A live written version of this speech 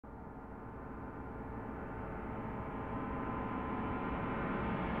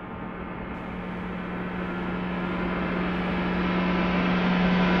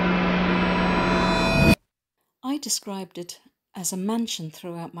described it as a mansion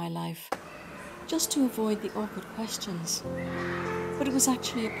throughout my life, just to avoid the awkward questions. But it was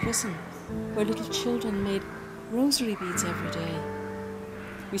actually a prison where little children made rosary beads every day.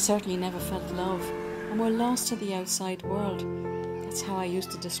 We certainly never felt love and were lost to the outside world. That's how I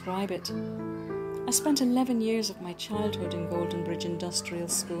used to describe it. I spent 11 years of my childhood in Goldenbridge Industrial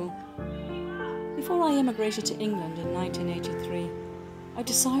School. Before I emigrated to England in 1983, I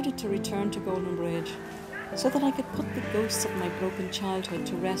decided to return to Goldenbridge so that I could put the ghosts of my broken childhood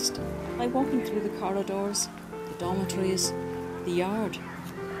to rest by walking through the corridors, the dormitories, the yard,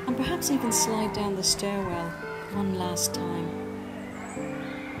 and perhaps even slide down the stairwell one last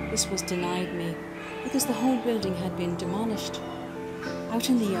time. This was denied me because the whole building had been demolished. Out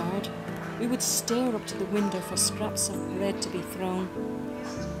in the yard, we would stare up to the window for scraps of bread to be thrown.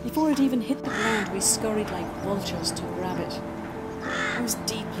 Before it even hit the ground, we scurried like vultures to grab it. I was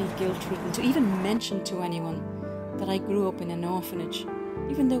deeply guilt-ridden to even mention to anyone that I grew up in an orphanage,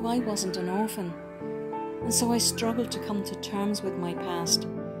 even though I wasn't an orphan. And so I struggled to come to terms with my past,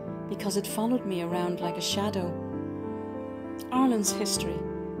 because it followed me around like a shadow. Ireland's history,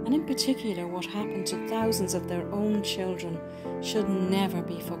 and in particular what happened to thousands of their own children, should never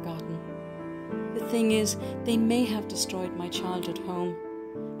be forgotten. The thing is, they may have destroyed my childhood home,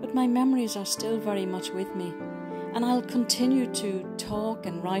 but my memories are still very much with me, and I'll continue to talk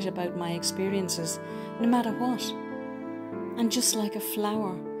and write about my experiences, no matter what. And just like a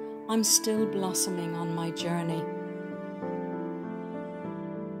flower, I'm still blossoming on my journey,